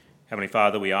Heavenly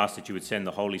Father, we ask that you would send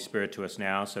the Holy Spirit to us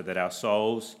now so that our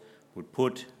souls would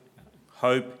put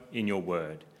hope in your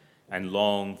word and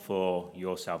long for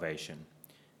your salvation.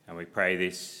 And we pray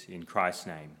this in Christ's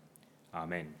name.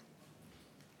 Amen.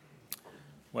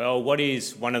 Well, what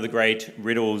is one of the great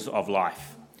riddles of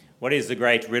life? What is the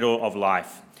great riddle of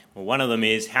life? Well, one of them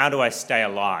is, how do I stay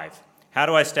alive? How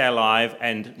do I stay alive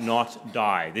and not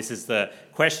die? This is the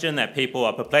question that people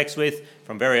are perplexed with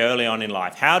from very early on in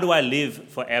life. How do I live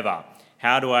forever?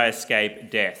 How do I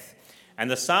escape death? And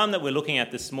the psalm that we're looking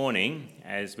at this morning,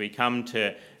 as we come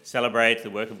to celebrate the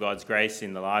work of God's grace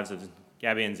in the lives of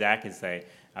Gabby and Zach as they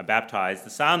are baptised, the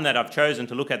psalm that I've chosen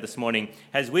to look at this morning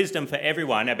has wisdom for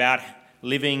everyone about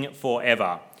living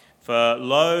forever. For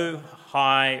low,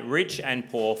 high, rich and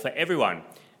poor, for everyone,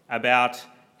 about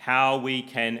how we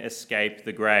can escape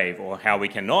the grave, or how we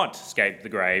cannot escape the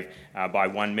grave by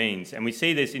one means. And we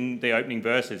see this in the opening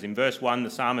verses. In verse 1, the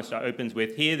psalmist opens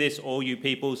with, "Hear this, all you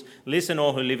peoples, listen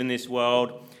all who live in this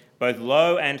world, both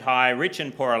low and high, rich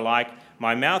and poor alike.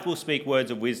 My mouth will speak words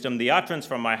of wisdom, the utterance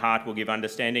from my heart will give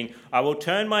understanding. I will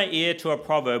turn my ear to a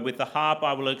proverb, with the harp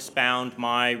I will expound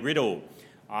my riddle.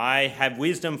 I have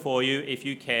wisdom for you if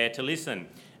you care to listen."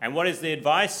 And what is the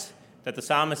advice that the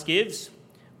psalmist gives?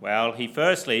 Well, he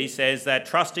firstly says that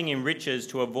trusting in riches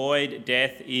to avoid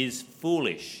death is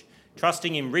foolish.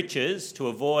 Trusting in riches to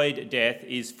avoid death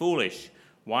is foolish.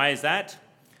 Why is that?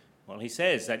 Well, he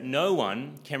says that no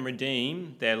one can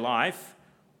redeem their life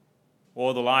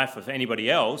or the life of anybody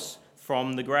else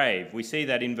from the grave. We see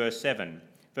that in verse 7.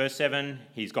 Verse 7,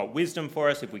 he's got wisdom for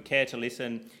us if we care to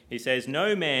listen. He says,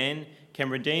 "No man can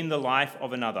redeem the life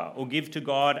of another or give to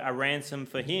God a ransom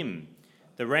for him.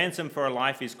 The ransom for a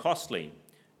life is costly.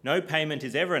 No payment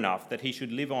is ever enough that he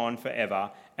should live on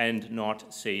forever and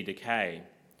not see decay."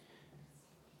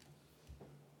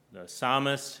 The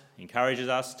psalmist encourages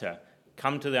us to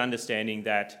come to the understanding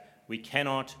that we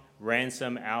cannot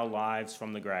ransom our lives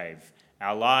from the grave.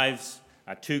 Our lives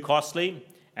are too costly,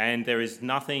 and there is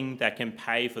nothing that can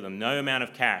pay for them. No amount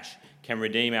of cash can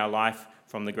redeem our life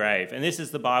from the grave. And this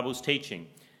is the Bible's teaching.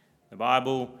 The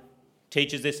Bible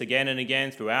teaches this again and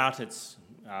again throughout its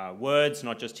words,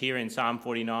 not just here in Psalm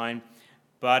 49,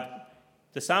 but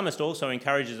the psalmist also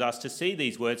encourages us to see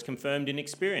these words confirmed in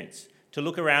experience, to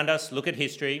look around us, look at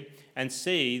history, and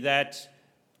see that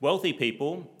wealthy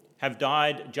people have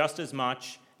died just as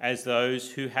much as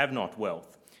those who have not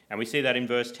wealth. And we see that in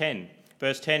verse 10.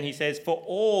 Verse 10, he says, "For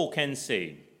all can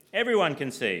see, everyone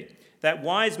can see, that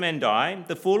wise men die,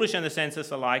 the foolish and the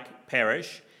senseless alike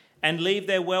perish, and leave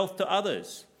their wealth to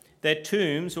others. Their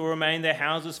tombs will remain their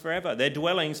houses forever, their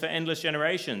dwellings for endless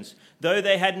generations, though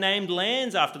they had named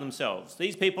lands after themselves."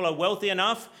 These people are wealthy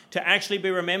enough to actually be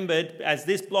remembered as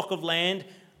this block of land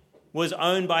was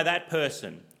owned by that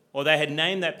person, or they had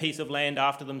named that piece of land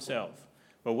after themselves.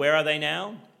 But where are they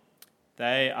now?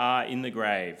 They are in the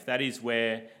grave. That is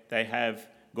where they have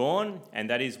gone, and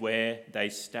that is where they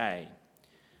stay.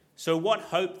 So what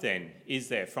hope then is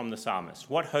there from the psalmist?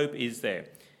 What hope is there?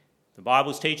 The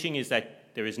Bible's teaching is that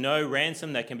there is no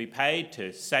ransom that can be paid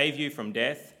to save you from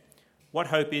death. What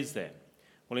hope is there?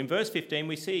 Well, in verse 15,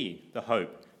 we see the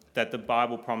hope that the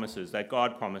Bible promises, that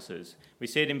God promises. We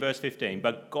see it in verse 15.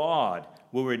 "But God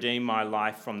will redeem my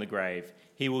life from the grave.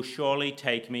 He will surely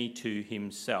take me to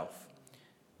himself."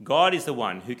 God is the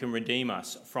one who can redeem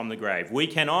us from the grave. We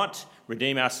cannot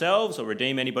redeem ourselves or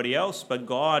redeem anybody else, but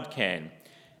God can.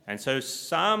 And so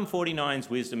Psalm 49's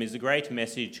wisdom is the great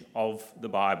message of the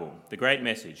Bible, the great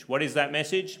message. What is that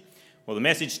message? Well, the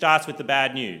message starts with the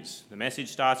bad news. The message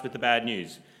starts with the bad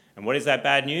news. And what is that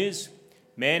bad news?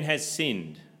 Man has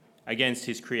sinned against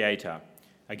his Creator,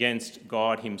 against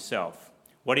God himself.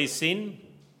 What is sin?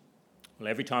 Well,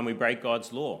 every time we break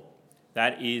God's law,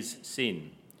 that is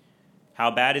sin.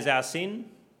 How bad is our sin?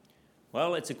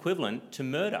 Well, it's equivalent to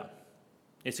murder.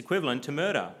 It's equivalent to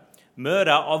murder.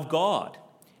 Murder of God.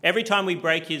 Every time we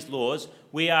break his laws,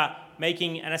 we are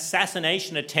making an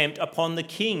assassination attempt upon the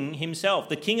King himself,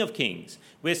 the King of Kings.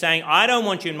 We're saying, "I don't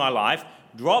want you in my life.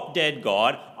 Drop dead,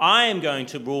 God. I am going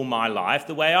to rule my life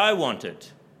the way I want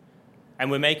it." And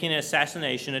we're making an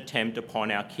assassination attempt upon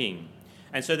our King.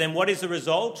 And so then what is the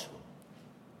result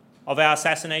of our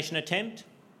assassination attempt?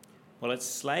 Well, it's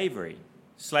slavery.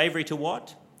 Slavery to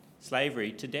what?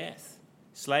 Slavery to death.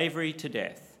 Slavery to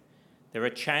death. There are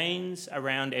chains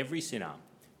around every sinner,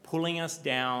 pulling us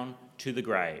down to the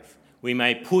grave. We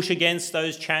may push against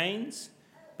those chains,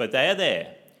 but they are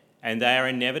there, and they are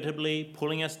inevitably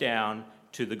pulling us down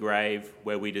to the grave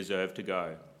where we deserve to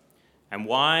go. And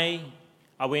why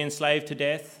are we enslaved to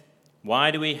death? Why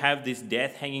do we have this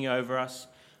death hanging over us?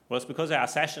 Well, it's because our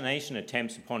assassination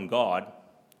attempts upon God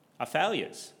are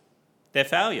failures. They're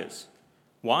failures.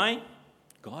 Why?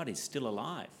 God is still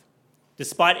alive.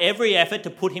 Despite every effort to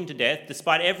put him to death,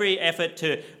 despite every effort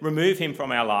to remove him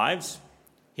from our lives,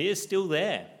 he is still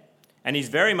there. And he's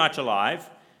very much alive.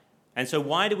 And so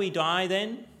why do we die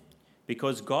then?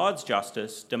 Because God's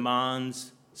justice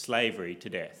demands slavery to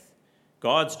death.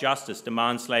 God's justice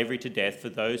demands slavery to death for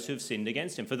those who have sinned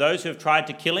against him. For those who have tried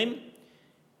to kill him,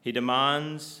 he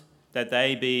demands that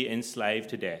they be enslaved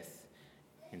to death.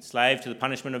 Enslaved to the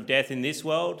punishment of death in this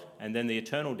world, and then the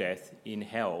eternal death in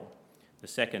hell, the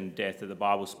second death that the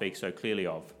Bible speaks so clearly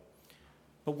of.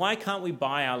 But why can't we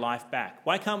buy our life back?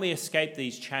 Why can't we escape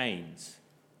these chains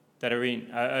that are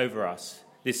over us,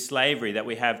 this slavery that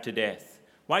we have to death?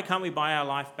 Why can't we buy our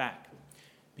life back?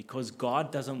 Because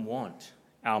God doesn't want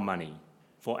our money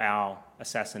for our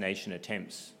assassination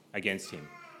attempts against him,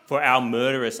 for our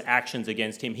murderous actions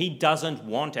against him. He doesn't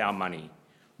want our money.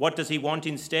 What does he want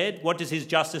instead? What does his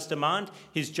justice demand?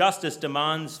 His justice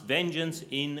demands vengeance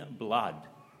in blood.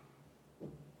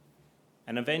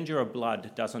 An avenger of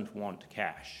blood doesn't want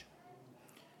cash.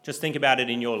 Just think about it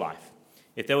in your life.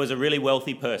 If there was a really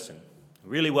wealthy person, a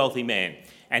really wealthy man,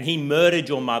 and he murdered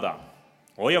your mother,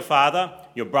 or your father,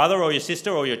 your brother or your sister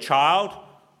or your child,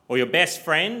 or your best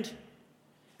friend,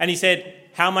 and he said,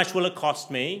 how much will it cost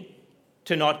me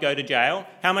to not go to jail?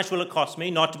 How much will it cost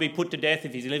me not to be put to death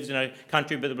if he lives in a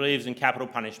country that believes in capital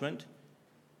punishment?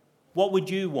 What would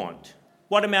you want?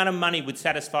 What amount of money would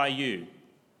satisfy you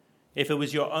if it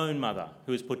was your own mother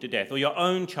who was put to death, or your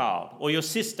own child, or your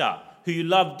sister who you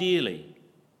loved dearly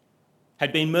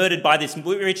had been murdered by this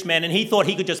rich man and he thought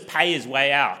he could just pay his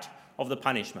way out of the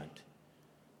punishment?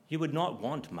 You would not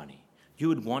want money. You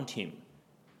would want him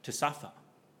to suffer.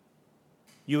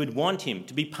 You would want him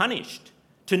to be punished,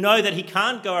 to know that he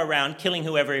can't go around killing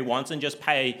whoever he wants and just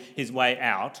pay his way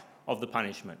out of the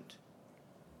punishment.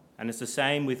 And it's the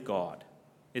same with God.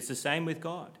 It's the same with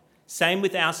God. Same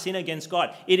with our sin against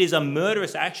God. It is a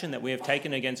murderous action that we have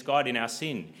taken against God in our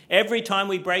sin. Every time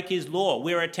we break his law,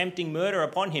 we're attempting murder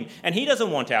upon him. And he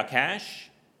doesn't want our cash.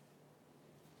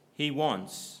 He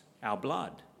wants our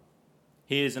blood.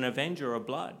 He is an avenger of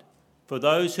blood. For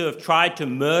those who have tried to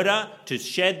murder, to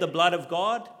shed the blood of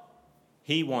God,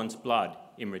 he wants blood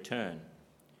in return.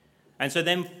 And so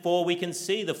then, we can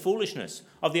see the foolishness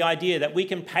of the idea that we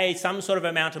can pay some sort of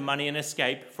amount of money and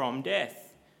escape from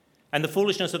death. And the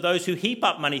foolishness of those who heap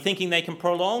up money thinking they can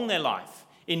prolong their life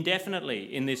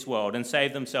indefinitely in this world and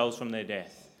save themselves from their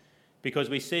death. Because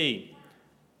we see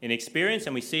in experience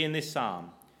and we see in this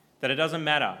psalm that it doesn't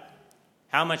matter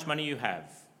how much money you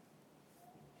have.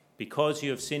 Because you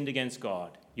have sinned against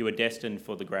God, you are destined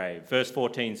for the grave. Verse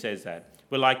 14 says that.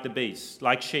 We're like the beasts,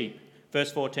 like sheep.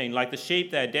 Verse 14, like the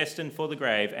sheep, they are destined for the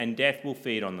grave, and death will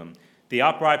feed on them. The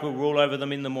upright will rule over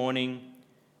them in the morning.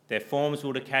 Their forms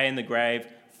will decay in the grave,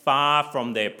 far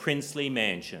from their princely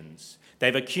mansions.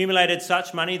 They've accumulated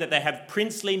such money that they have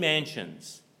princely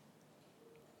mansions,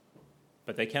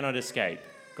 but they cannot escape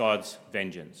God's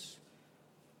vengeance.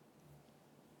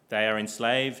 They are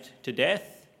enslaved to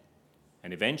death,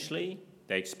 and eventually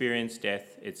they experience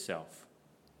death itself.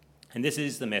 And this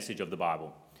is the message of the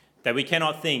Bible, that we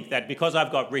cannot think that because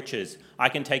I've got riches, I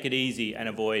can take it easy and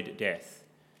avoid death.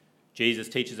 Jesus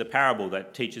teaches a parable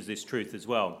that teaches this truth as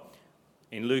well.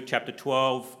 In Luke chapter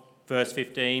 12, verse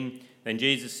 15, then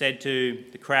Jesus said to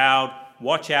the crowd,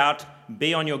 watch out,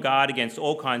 be on your guard against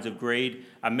all kinds of greed.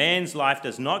 A man's life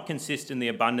does not consist in the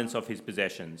abundance of his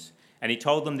possessions. And he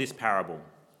told them this parable.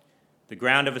 The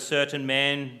ground of a certain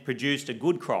man produced a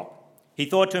good crop. He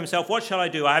thought to himself, what shall I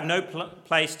do? I have no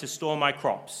place to store my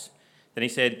crops. Then he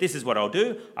said, this is what I'll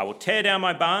do. I will tear down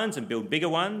my barns and build bigger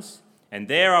ones, and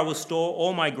there I will store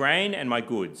all my grain and my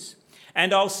goods.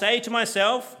 And I'll say to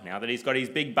myself, now that he's got his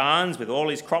big barns with all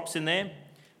his crops in there,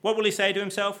 what will he say to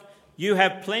himself? You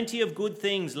have plenty of good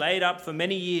things laid up for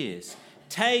many years.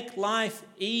 Take life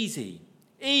easy.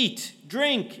 Eat,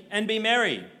 drink, and be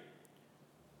merry.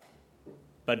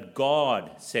 But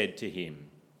God said to him,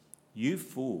 you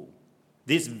fool,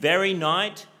 this very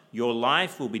night your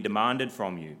life will be demanded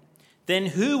from you. Then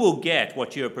who will get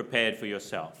what you have prepared for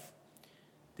yourself?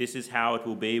 This is how it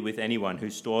will be with anyone who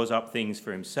stores up things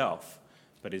for himself,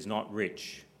 but is not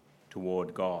rich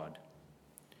toward God.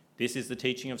 This is the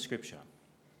teaching of Scripture.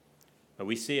 But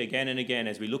we see again and again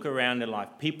as we look around in life,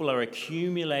 people are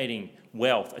accumulating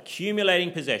wealth,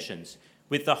 accumulating possessions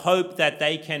with the hope that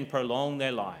they can prolong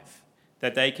their life,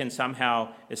 that they can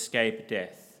somehow escape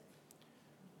death.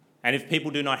 And if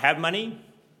people do not have money,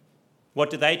 what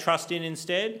do they trust in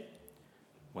instead?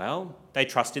 Well, they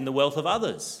trust in the wealth of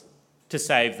others to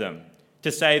save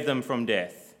them from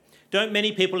death. Don't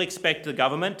many people expect the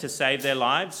government to save their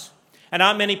lives? And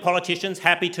aren't many politicians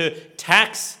happy to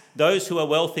tax those who are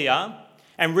wealthier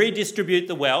and redistribute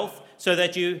the wealth so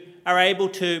that you are able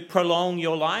to prolong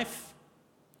your life?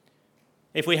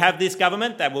 If we have this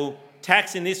government that will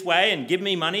tax in this way and give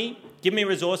me money, give me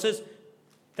resources,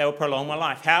 they will prolong my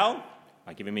life. How?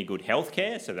 By giving me good health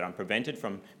care so that I'm prevented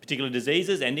from particular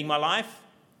diseases, ending my life.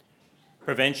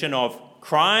 Prevention of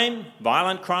crime,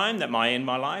 violent crime that might end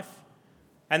my life.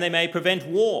 And they may prevent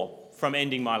war from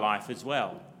ending my life as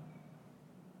well.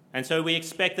 And so we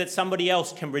expect that somebody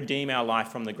else can redeem our life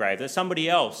from the grave, that somebody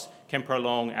else can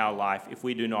prolong our life if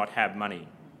we do not have money.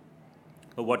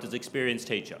 But what does experience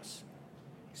teach us?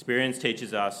 Experience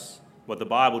teaches us what the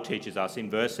Bible teaches us in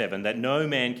verse 7, that no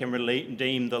man can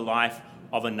redeem the life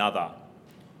of another.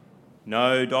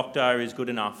 No doctor is good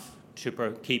enough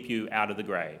to keep you out of the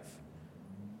grave.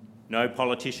 No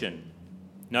politician,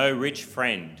 no rich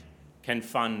friend can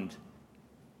fund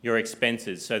your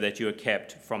expenses so that you are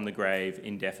kept from the grave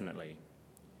indefinitely.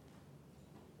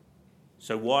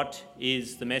 So what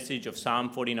is the message of Psalm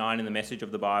 49 and the message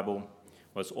of the Bible?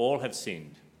 Was all have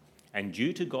sinned, and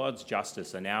due to God's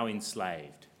justice are now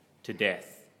enslaved to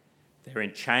death. They're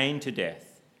enchained to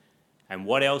death. And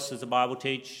what else does the Bible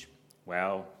teach?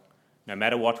 Well, no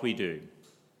matter what we do,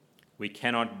 we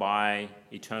cannot buy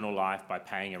eternal life by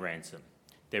paying a ransom.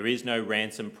 There is no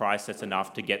ransom price that's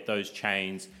enough to get those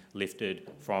chains lifted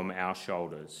from our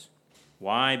shoulders.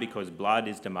 Why? Because blood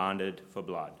is demanded for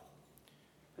blood.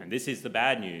 And this is the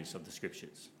bad news of the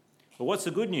Scriptures. But what's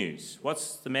the good news?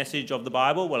 What's the message of the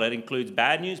Bible? Well, it includes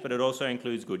bad news, but it also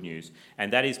includes good news.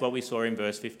 And that is what we saw in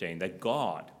verse 15, that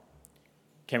God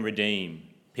can redeem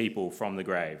people from the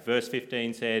grave. Verse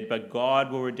 15 said, "But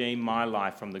God will redeem my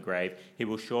life from the grave. He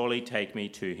will surely take me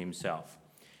to himself."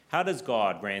 How does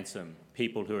God ransom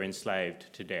people who are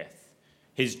enslaved to death?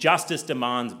 His justice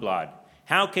demands blood.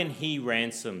 How can he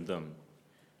ransom them?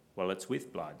 Well, it's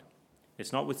with blood.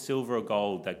 It's not with silver or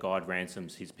gold that God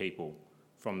ransoms his people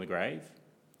from the grave.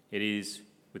 It is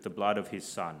with the blood of his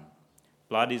Son.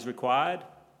 Blood is required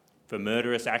for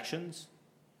murderous actions,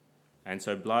 and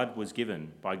so blood was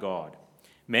given by God.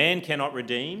 Man cannot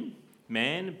redeem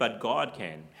man, but God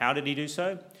can. How did he do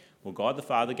so? Well, God the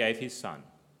Father gave his Son,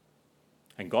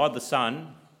 and God the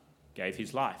Son gave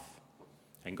his life.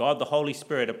 And God the Holy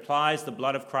Spirit applies the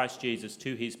blood of Christ Jesus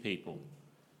to his people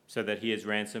so that he is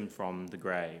ransomed from the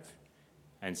grave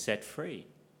and set free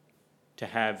to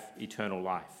have eternal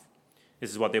life. This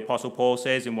is what the Apostle Paul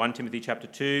says in 1 Timothy chapter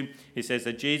 2. He says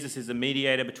that Jesus is the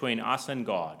mediator between us and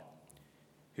God,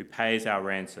 who pays our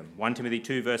ransom. 1 Timothy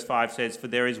 2 verse 5 says, "For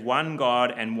there is one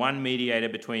God and one mediator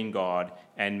between God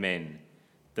and men,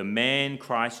 the man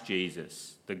Christ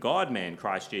Jesus, the God-man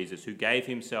Christ Jesus, who gave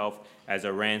himself as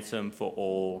a ransom for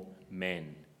all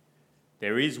men."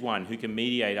 There is one who can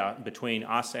mediate between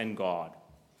us and God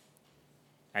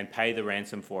and pay the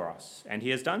ransom for us. And he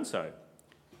has done so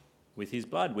with his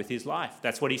blood, with his life.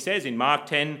 That's what he says in Mark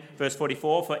 10 verse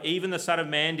 44, "For even the Son of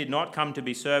Man did not come to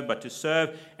be served, but to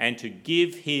serve and to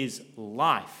give his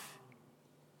life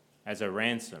as a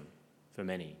ransom for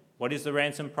many." What is the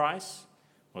ransom price?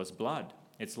 Well, it's blood.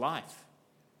 It's life.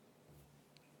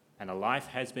 And a life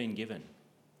has been given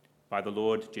by the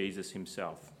Lord Jesus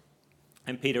himself.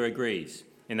 And Peter agrees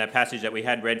in that passage that we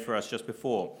had read for us just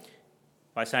before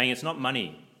by saying it's not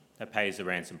money that pays the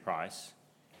ransom price.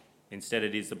 Instead,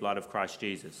 it is the blood of Christ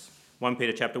Jesus. 1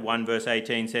 Peter chapter 1 verse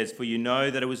 18 says, "For you know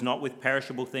that it was not with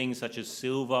perishable things such as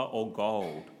silver or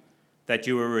gold that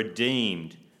you were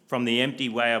redeemed from the empty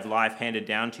way of life handed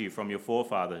down to you from your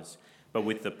forefathers, but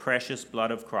with the precious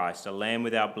blood of Christ, a lamb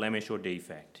without blemish or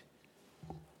defect."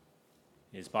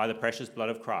 It is by the precious blood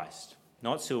of Christ,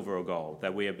 not silver or gold,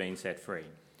 that we have been set free.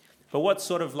 But what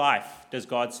sort of life does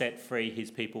God set free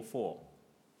his people for?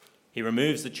 He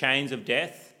removes the chains of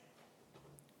death.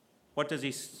 What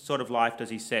sort of life does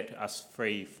he set us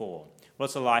free for? Well,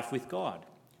 it's a life with God.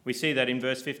 We see that in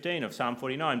verse 15 of Psalm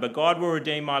 49. "But God will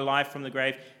redeem my life from the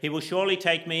grave. He will surely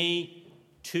take me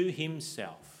to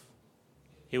himself."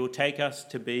 He will take us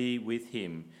to be with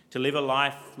him, to live a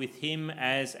life with him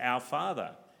as our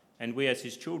Father and we as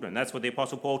his children. That's what the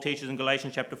Apostle Paul teaches in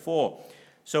Galatians chapter 4.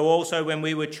 "So also when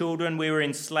we were children, we were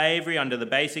in slavery under the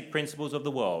basic principles of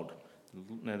the world."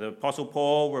 Now, the Apostle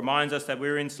Paul reminds us that we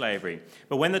were in slavery.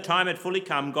 "But when the time had fully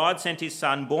come, God sent his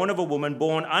Son, born of a woman,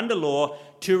 born under law,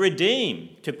 to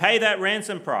redeem, to pay that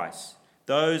ransom price,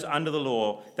 those under the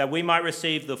law, that we might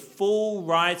receive the full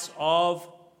rights of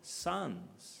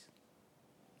sons."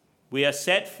 We are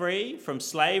set free from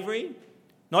slavery,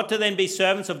 not to then be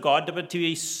servants of God, but to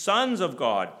be sons of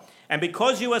God. And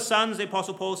because you are sons, the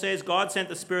Apostle Paul says, God sent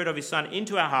the Spirit of his Son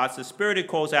into our hearts, the Spirit who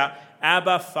calls out,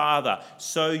 Abba, Father.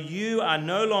 So you are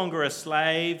no longer a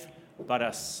slave, but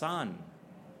a son.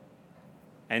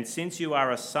 And since you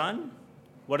are a son,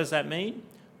 what does that mean?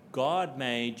 God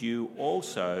made you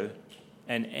also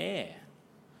an heir.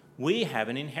 We have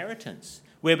an inheritance.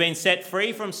 We've been set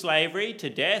free from slavery to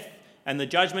death and the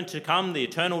judgment to come, the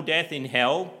eternal death in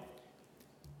hell,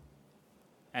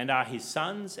 and are his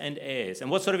sons and heirs. And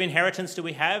what sort of inheritance do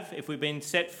we have if we've been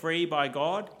set free by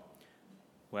God?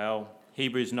 Well,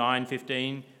 Hebrews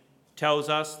 9:15 tells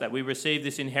us that we receive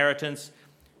this inheritance.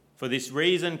 For this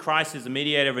reason, Christ is the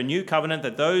mediator of a new covenant,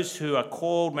 that those who are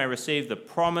called may receive the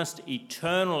promised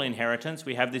eternal inheritance.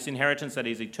 We have this inheritance that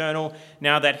is eternal,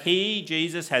 now that he,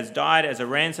 Jesus, has died as a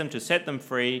ransom to set them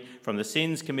free from the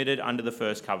sins committed under the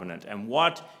first covenant. And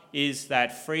what is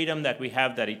that freedom that we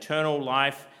have, that eternal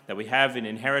life that we have in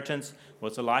inheritance? Well,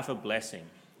 it's a life of blessing,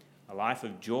 a life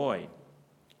of joy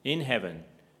in heaven,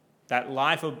 that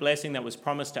life of blessing that was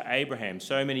promised to Abraham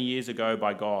so many years ago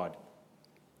by God.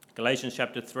 Galatians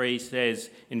chapter 3 says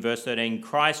in verse 13,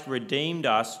 Christ redeemed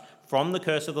us from the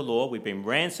curse of the law. We've been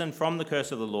ransomed from the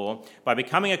curse of the law by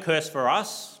becoming a curse for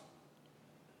us.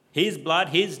 His blood,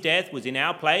 his death was in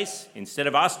our place. Instead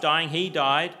of us dying, he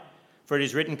died. For it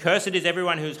is written, cursed is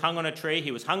everyone who is hung on a tree.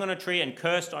 He was hung on a tree and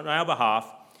cursed on our behalf.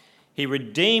 He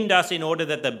redeemed us in order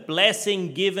that the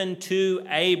blessing given to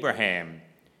Abraham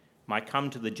might come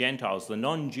to the Gentiles, the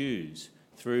non-Jews,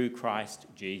 through Christ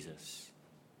Jesus.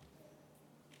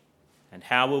 And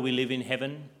how will we live in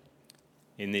heaven?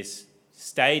 In this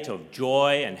state of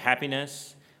joy and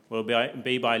happiness will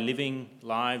be by living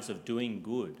lives of doing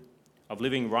good, of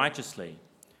living righteously,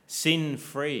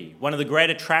 sin-free. One of the great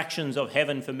attractions of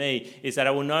heaven for me is that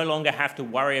I will no longer have to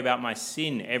worry about my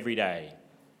sin every day,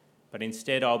 but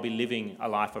instead I'll be living a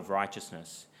life of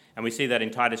righteousness. And we see that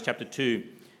in Titus chapter 2,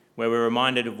 where we're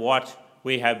reminded of what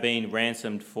we have been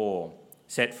ransomed for,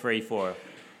 set free for.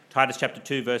 Titus chapter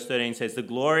 2 verse 13 says, the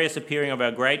glorious appearing of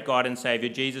our great God and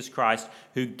Saviour Jesus Christ,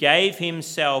 who gave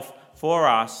himself for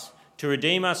us to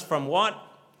redeem us from what?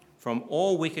 From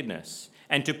all wickedness,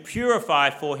 and to purify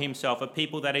for himself a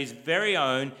people that is very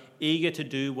own, eager to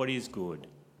do what is good.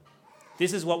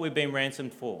 This is what we've been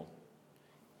ransomed for,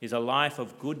 is a life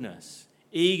of goodness,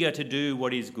 eager to do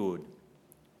what is good.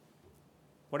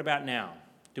 What about now?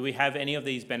 Do we have any of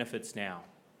these benefits now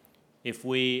if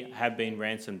we have been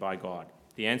ransomed by God?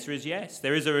 The answer is yes.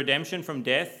 There is a redemption from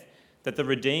death that the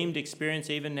redeemed experience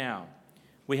even now.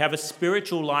 We have a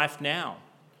spiritual life now.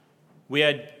 We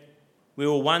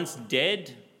were once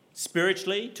dead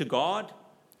spiritually to God.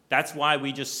 That's why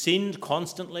we just sinned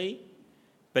constantly.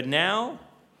 But now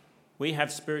we have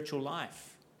spiritual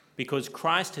life because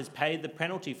Christ has paid the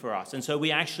penalty for us. And so we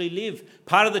actually live.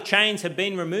 Part of the chains have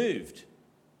been removed.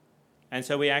 And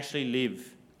so we actually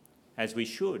live as we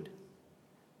should.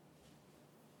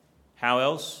 How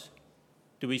else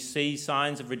do we see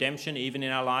signs of redemption even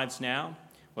in our lives now?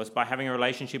 Well, it's by having a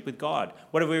relationship with God.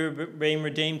 What have we been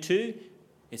redeemed to?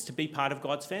 It's to be part of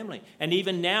God's family. And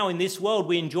even now in this world,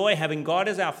 we enjoy having God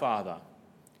as our Father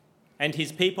and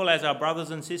his people as our brothers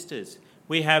and sisters.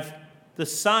 We have the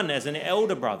Son as an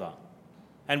elder brother,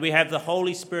 and we have the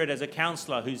Holy Spirit as a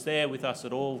counselor who's there with us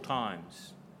at all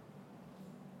times.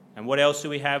 And what else do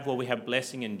we have? Well, we have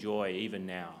blessing and joy even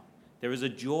now. There is a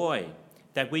joy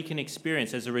that we can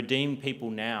experience as a redeemed people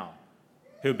now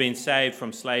who have been saved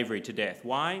from slavery to death.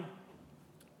 Why?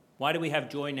 Why do we have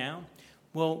joy now?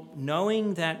 Well,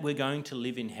 knowing that we're going to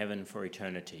live in heaven for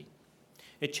eternity.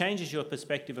 It changes your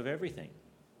perspective of everything.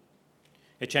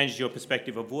 It changes your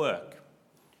perspective of work,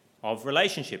 of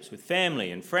relationships with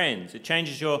family and friends. It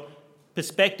changes your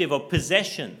perspective of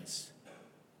possessions,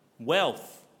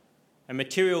 wealth, and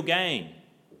material gain.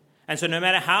 And so no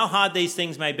matter how hard these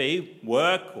things may be,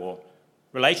 work or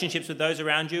relationships with those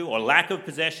around you, or lack of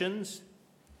possessions,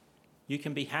 you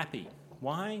can be happy.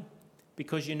 Why?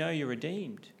 Because you know you're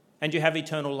redeemed and you have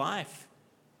eternal life.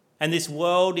 And this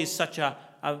world is such a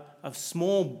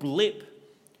small blip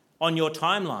on your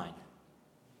timeline.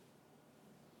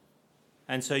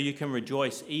 And so you can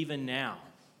rejoice even now.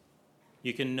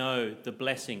 You can know the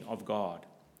blessing of God.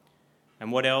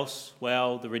 And what else?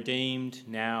 Well, the redeemed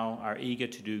now are eager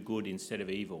to do good instead of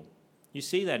evil. You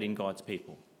see that in God's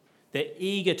people. They're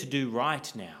eager to do right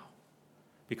now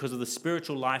because of the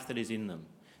spiritual life that is in them.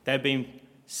 They've been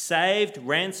saved,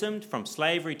 ransomed from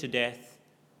slavery to death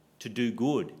to do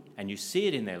good. And you see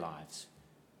it in their lives.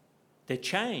 They're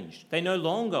changed. They no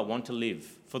longer want to live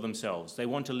for themselves. They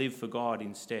want to live for God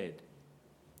instead.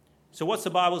 So what's the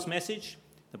Bible's message?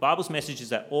 The Bible's message is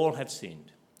that all have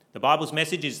sinned. The Bible's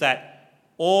message is that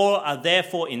all are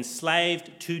therefore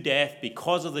enslaved to death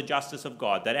because of the justice of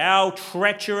God. That our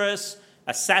treacherous,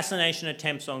 assassination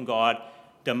attempts on God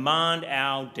demand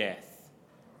our death.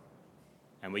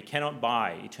 And we cannot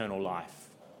buy eternal life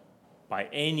by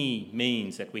any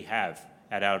means that we have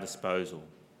at our disposal.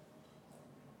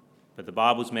 But the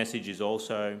Bible's message is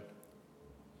also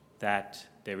that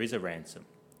there is a ransom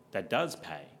that does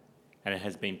pay, and it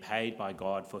has been paid by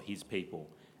God for his people,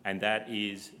 and that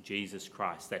is Jesus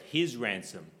Christ, that his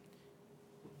ransom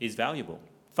is valuable,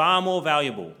 far more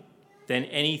valuable than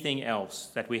anything else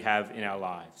that we have in our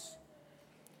lives.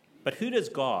 But who does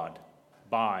God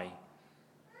buy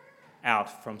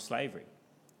out from slavery?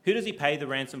 Who does he pay the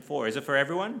ransom for? Is it for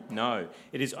everyone? No.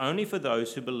 It is only for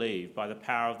those who believe by the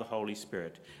power of the Holy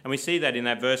Spirit. And we see that in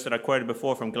that verse that I quoted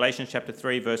before from Galatians chapter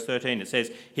 3, verse 13. It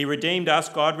says, he redeemed us,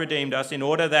 God redeemed us, in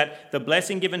order that the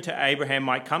blessing given to Abraham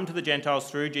might come to the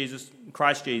Gentiles through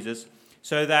Christ Jesus,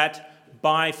 so that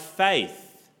by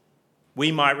faith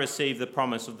we might receive the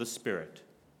promise of the Spirit.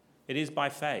 It is by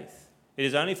faith. It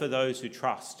is only for those who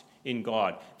trust in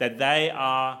God that they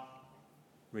are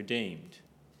redeemed,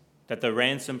 that the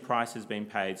ransom price has been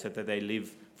paid so that they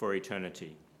live for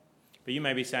eternity. But you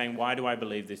may be saying, why do I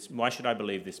believe this? Why should I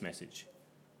believe this message?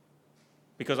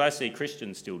 Because I see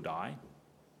Christians still die.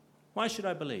 Why should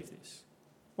I believe this?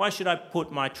 Why should I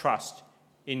put my trust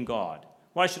in God?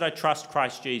 Why should I trust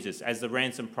Christ Jesus as the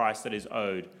ransom price that is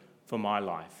owed for my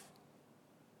life?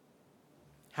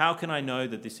 How can I know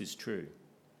that this is true?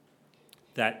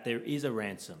 That there is a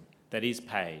ransom that is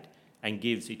paid and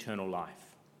gives eternal life?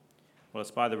 Well, it's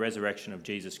by the resurrection of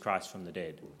Jesus Christ from the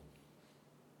dead.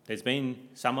 There's been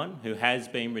someone who has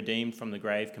been redeemed from the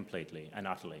grave completely and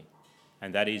utterly,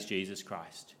 and that is Jesus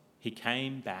Christ. He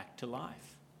came back to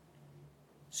life.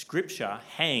 Scripture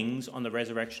hangs on the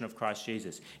resurrection of Christ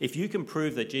Jesus. If you can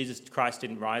prove that Jesus Christ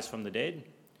didn't rise from the dead,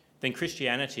 then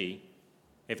Christianity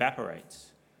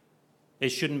evaporates. It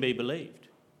shouldn't be believed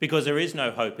because there is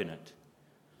no hope in it.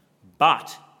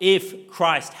 But if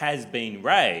Christ has been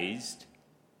raised,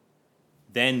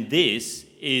 then this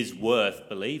is worth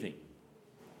believing.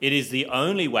 It is the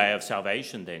only way of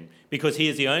salvation then, because he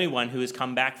is the only one who has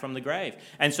come back from the grave.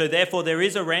 And so therefore there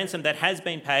is a ransom that has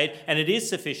been paid, and it is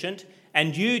sufficient,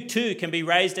 and you too can be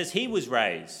raised as he was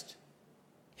raised.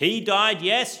 He died,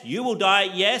 yes, you will die,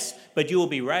 yes, but you will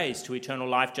be raised to eternal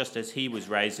life just as he was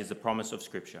raised, is the promise of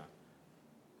Scripture.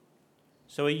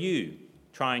 So are you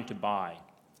trying to buy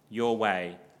your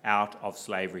way out of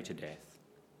slavery to death?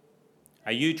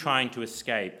 Are you trying to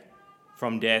escape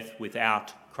from death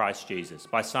without Christ Jesus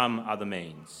by some other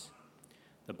means?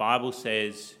 The Bible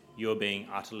says you're being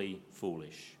utterly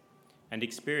foolish, and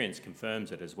experience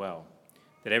confirms it as well.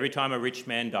 That every time a rich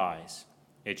man dies,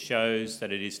 it shows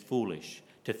that it is foolish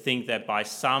to think that by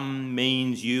some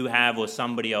means you have or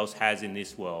somebody else has in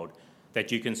this world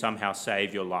that you can somehow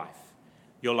save your life.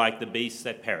 You're like the beasts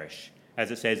that perish. As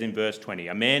it says in verse 20,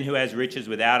 a man who has riches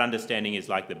without understanding is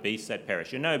like the beasts that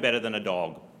perish. You're no better than a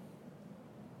dog,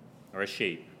 or a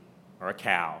sheep, or a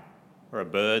cow, or a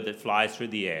bird that flies through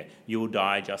the air. You will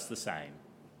die just the same.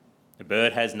 The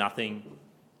bird has nothing,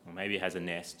 or maybe has a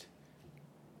nest,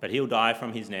 but he'll die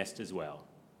from his nest as well.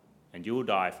 And you will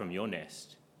die from your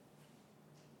nest.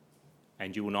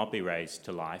 And you will not be raised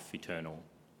to life eternal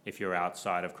if you're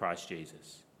outside of Christ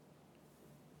Jesus.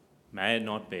 May it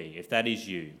not be. If that is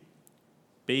you,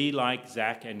 be like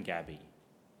Zach and Gabby.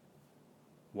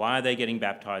 Why are they getting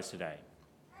baptized today?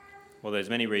 Well, there's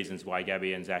many reasons why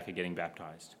Gabby and Zach are getting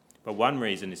baptized. But one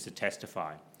reason is to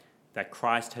testify that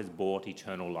Christ has bought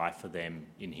eternal life for them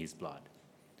in his blood.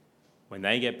 When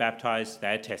they get baptized,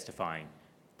 they're testifying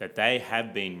that they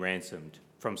have been ransomed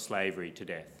from slavery to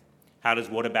death. How does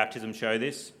water baptism show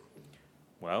this?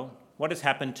 Well, what has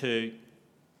happened to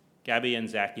Gabby and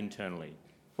Zach internally?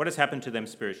 What has happened to them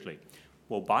spiritually?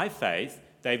 Well, by faith,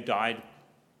 they've died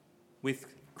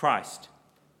with Christ.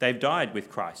 They've died with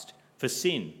Christ for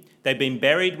sin. They've been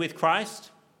buried with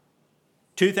Christ.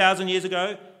 2,000 years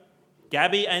ago,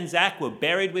 Gabby and Zach were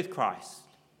buried with Christ.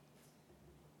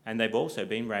 And they've also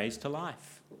been raised to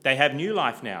life. They have new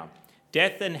life now.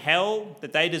 Death and hell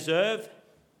that they deserve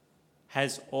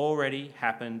has already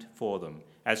happened for them.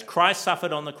 As Christ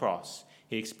suffered on the cross,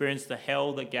 he experienced the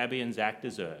hell that Gabby and Zach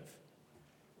deserve.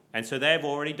 And so they have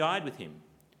already died with him.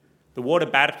 The water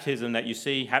baptism that you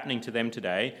see happening to them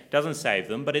today doesn't save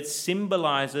them, but it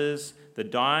symbolizes the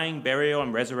dying, burial,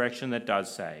 and resurrection that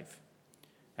does save.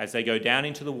 As they go down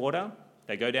into the water,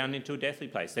 they go down into a deathly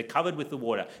place. They're covered with the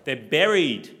water. They're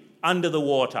buried under the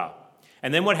water.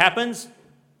 And then what happens?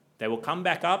 They will come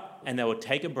back up and they will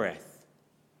take a breath.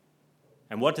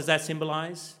 And what does that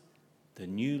symbolize? The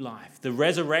new life, the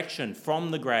resurrection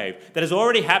from the grave that has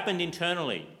already happened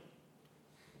internally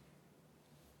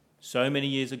so many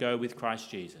years ago with Christ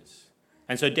Jesus.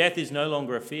 And so death is no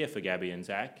longer a fear for Gabby and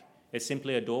Zach. It's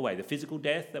simply a doorway. The physical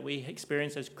death that we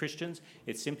experience as Christians,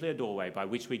 it's simply a doorway by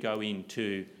which we go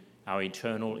into our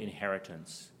eternal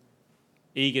inheritance,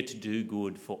 eager to do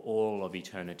good for all of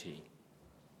eternity.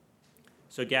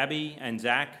 So Gabby and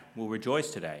Zach will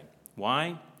rejoice today.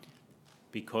 Why?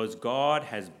 Because God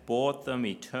has bought them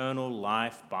eternal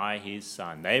life by his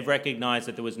Son. They've recognized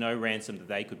that there was no ransom that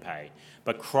they could pay,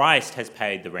 but Christ has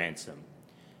paid the ransom.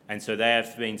 And so they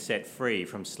have been set free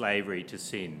from slavery to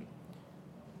sin.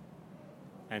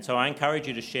 And so I encourage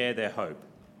you to share their hope.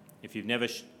 If you've never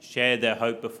shared their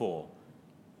hope before,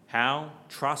 how?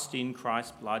 Trust in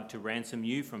Christ's blood to ransom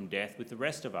you from death with the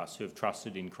rest of us who have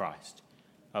trusted in Christ,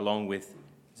 along with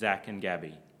Zach and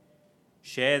Gabby.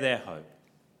 Share their hope.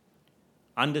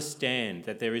 Understand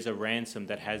that there is a ransom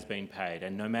that has been paid,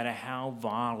 and no matter how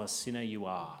vile a sinner you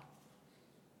are,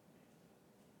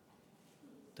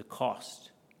 the cost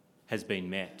has been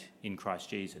met in Christ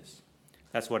Jesus.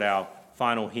 That's what our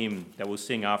final hymn that we'll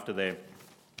sing after their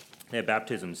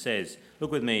baptism says. Look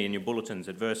with me in your bulletins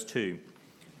at verse 2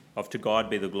 of To God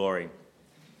Be the Glory.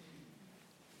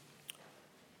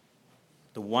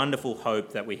 The wonderful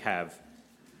hope that we have,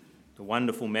 the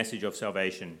wonderful message of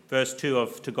salvation. Verse 2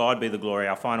 of To God Be the Glory,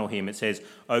 our final hymn, it says,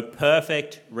 O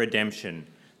perfect redemption,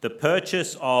 the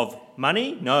purchase of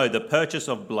money? No, the purchase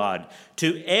of blood.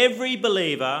 To every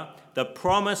believer, the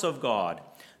promise of God.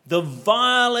 The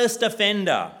vilest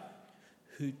offender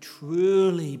who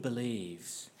truly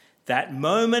believes, that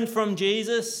moment from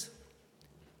Jesus,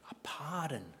 a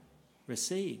pardon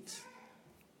receives.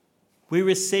 We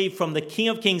receive from the King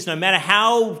of Kings, no matter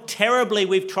how terribly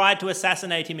we've tried to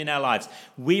assassinate him in our lives,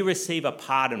 we receive a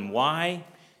pardon. Why?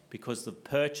 Because the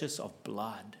purchase of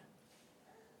blood.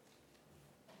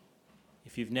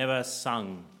 If you've never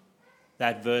sung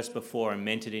that verse before and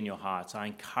meant it in your hearts, I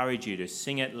encourage you to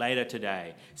sing it later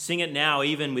today. Sing it now,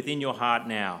 even within your heart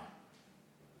now.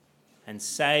 And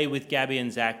say with Gabby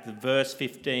and Zach, verse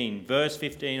 15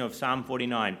 of Psalm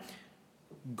 49,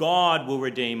 God will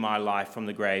redeem my life from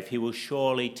the grave. He will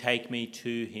surely take me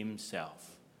to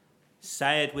himself.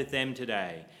 Say it with them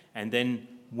today, and then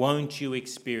won't you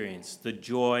experience the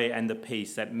joy and the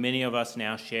peace that many of us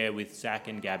now share with Zach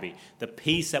and Gabby, the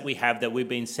peace that we have that we've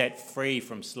been set free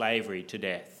from slavery to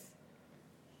death.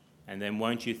 And then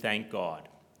won't you thank God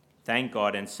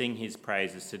and sing his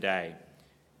praises today,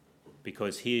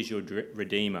 because he is your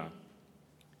Redeemer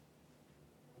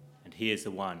and he is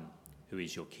the one who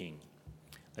is your King.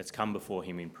 Let's come before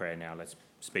him in prayer now. Let's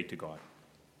speak to God.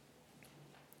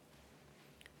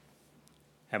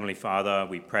 Heavenly Father,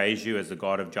 we praise you as the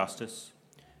God of justice,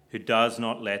 who does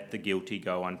not let the guilty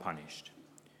go unpunished.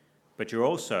 But you're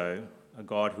also a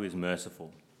God who is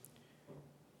merciful.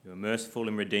 You are merciful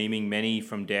in redeeming many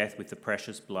from death with the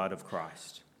precious blood of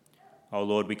Christ. O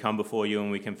Lord, we come before you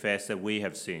and we confess that we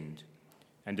have sinned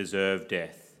and deserve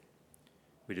death.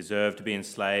 We deserve to be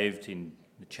enslaved in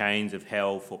the chains of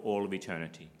hell for all of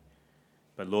eternity.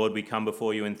 But Lord, we come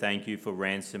before you and thank you for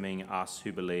ransoming us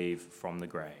who believe from the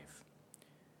grave.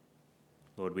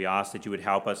 Lord, we ask that you would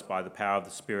help us by the power of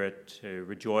the Spirit to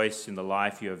rejoice in the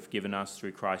life you have given us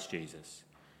through Christ Jesus.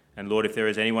 And Lord, if there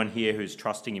is anyone here who's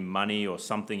trusting in money or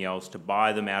something else to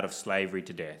buy them out of slavery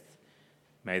to death,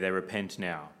 may they repent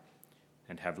now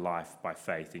and have life by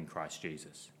faith in Christ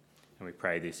Jesus. And we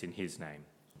pray this in his name.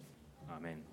 Amen.